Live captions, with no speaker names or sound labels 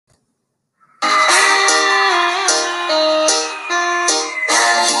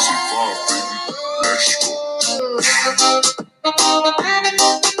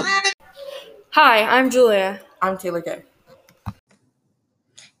Hi, I'm Julia. I'm Taylor Kay.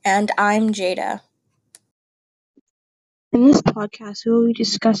 And I'm Jada. In this podcast, we will be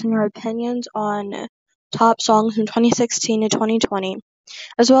discussing our opinions on top songs from 2016 to 2020,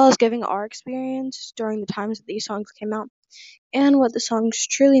 as well as giving our experience during the times that these songs came out and what the songs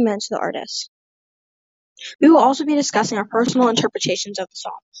truly meant to the artists. We will also be discussing our personal interpretations of the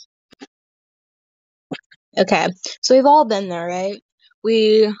songs. Okay, so we've all been there, right?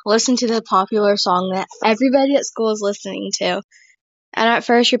 We listen to the popular song that everybody at school is listening to, and at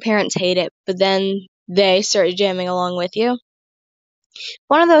first your parents hate it, but then they start jamming along with you.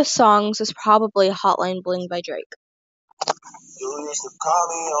 One of those songs is probably Hotline Bling by Drake. You used to call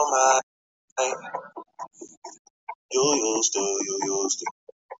me on my name. You used to.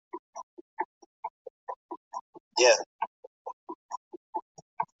 Yeah.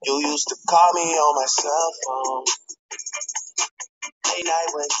 You used to call me on my cell phone. Late night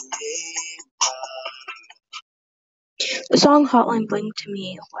when you need The song Hotline Bling to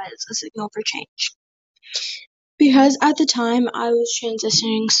me was a signal for change. Because at the time I was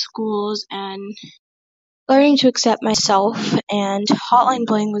transitioning schools and learning to accept myself, and Hotline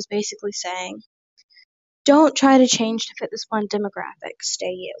Bling was basically saying, don't try to change to fit this one demographic,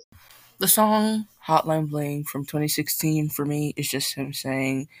 stay you. The song Hotline Bling from 2016 for me is just him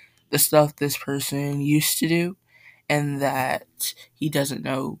saying the stuff this person used to do and that he doesn't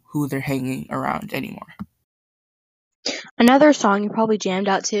know who they're hanging around anymore. Another song you probably jammed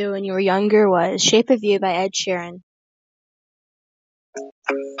out to when you were younger was Shape of You by Ed Sheeran.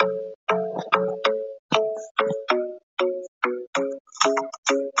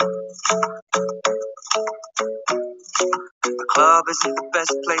 The club isn't the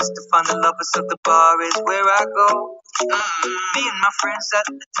best place to find the lovers, so the bar is where I go. Me and my friends at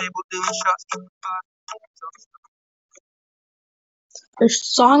the table doing shots. The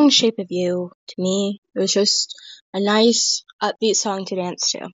song Shape of You, to me, it was just a nice, upbeat song to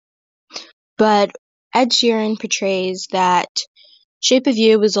dance to. But Ed Sheeran portrays that Shape of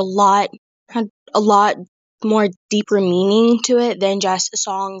You had a lot more deeper meaning to it than just a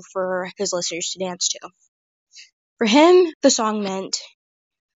song for his listeners to dance to. For him, the song meant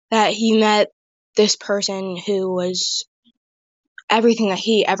that he met this person who was everything that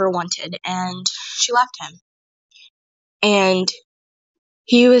he ever wanted, and she left him. And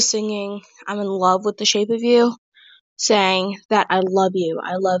he was singing, I'm in love with the shape of you, saying that I love you,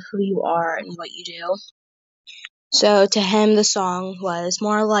 I love who you are and what you do. So to him, the song was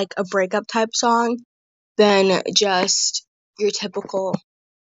more like a breakup type song than just your typical,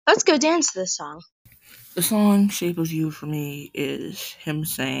 let's go dance to this song. The song Shape of You for me is him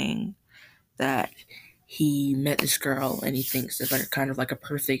saying that he met this girl and he thinks that they're kind of like a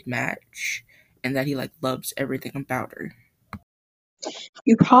perfect match and that he loves everything about her.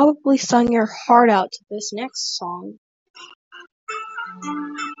 You probably sung your heart out to this next song.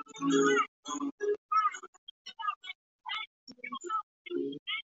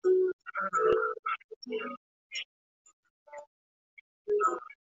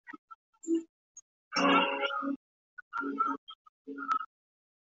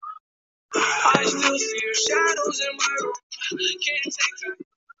 I still see your shadows in my room. Can't take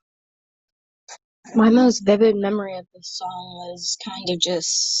My most vivid memory of this song was kind of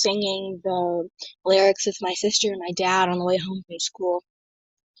just singing the lyrics with my sister and my dad on the way home from school.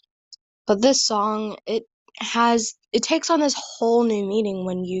 But this song, it takes on this whole new meaning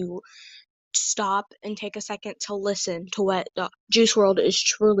when you stop and take a second to listen to what Juice WRLD is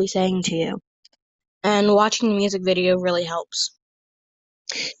truly saying to you. And watching the music video really helps.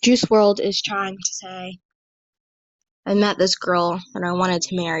 Juice WRLD is trying to say, I met this girl that I wanted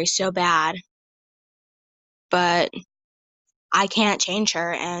to marry so bad, but I can't change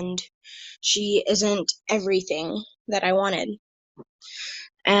her, and she isn't everything that I wanted.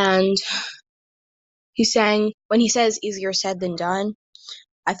 And he's saying, when he says easier said than done,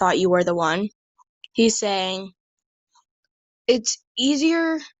 I thought you were the one, he's saying, it's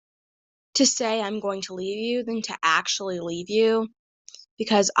easier to say I'm going to leave you than to actually leave you,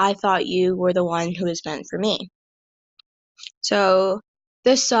 because I thought you were the one who was meant for me. So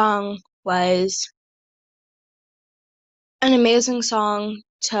this song was an amazing song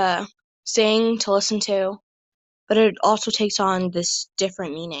to sing, to listen to, but it also takes on this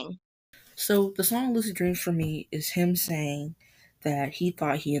different meaning. So the song Lucid Dreams for me is him saying that he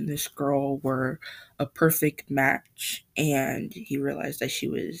thought he and this girl were a perfect match and he realized that she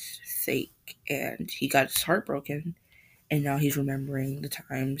was fake and he got his heart broken and now he's remembering the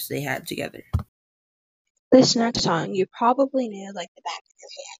times they had together. This next song you probably knew like the back of your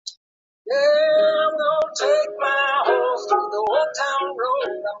hand. Yeah, I'm gonna take my horse through the old town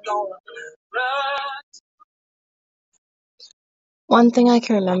road. I'm gonna One thing I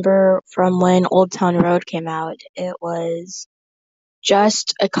can remember from when Old Town Road came out, it was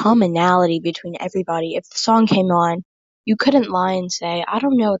just a commonality between everybody. If the song came on, you couldn't lie and say, I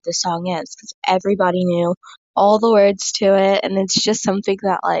don't know what this song is, because everybody knew all the words to it, and it's just something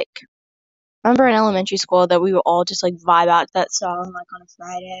that, like, remember in elementary school that we would all just, like, vibe out to that song, like, on a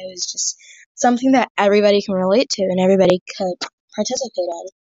Friday. It was just something that everybody can relate to and everybody could participate in.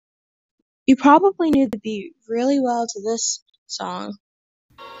 You probably knew the beat really well to this song.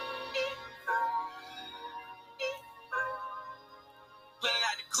 Pulling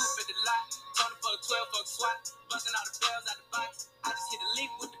out the coupe at the lot. Tony for a 12 fuck swat. Busting all the bells out the box. I just hit a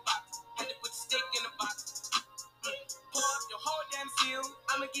link with the box. Had to put the stick in the box. Pour up your whole damn field.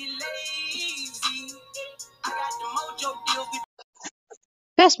 I'ma get lazy. I got the mojo deal.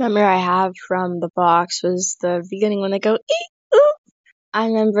 Best memory I have from the box was the beginning when they go, ee, ooh. I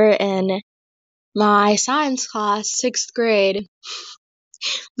remember in my science class, 6th grade,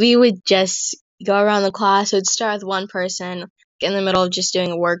 we would just go around the class. It would start with one person in the middle of just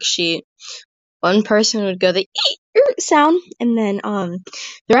doing a worksheet. One person would go the sound, and then the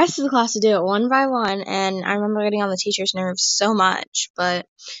rest of the class would do it one by one. And I remember getting on the teacher's nerves so much. But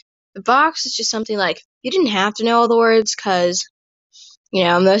the box is just something like you didn't have to know all the words because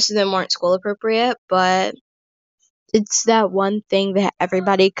most of them weren't school appropriate, but it's that one thing that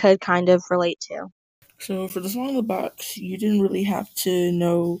everybody could kind of relate to. So for the song in the box, you didn't really have to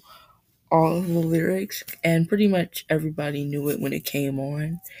know all of the lyrics, and pretty much everybody knew it when it came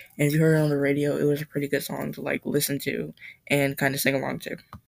on. And if you heard it on the radio, it was a pretty good song to like listen to and kind of sing along to.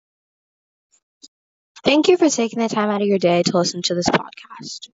 Thank you for taking the time out of your day to listen to this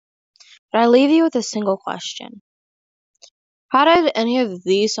podcast. But I leave you with a single question. How did any of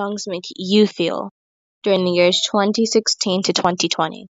these songs make you feel during the years 2016 to 2020?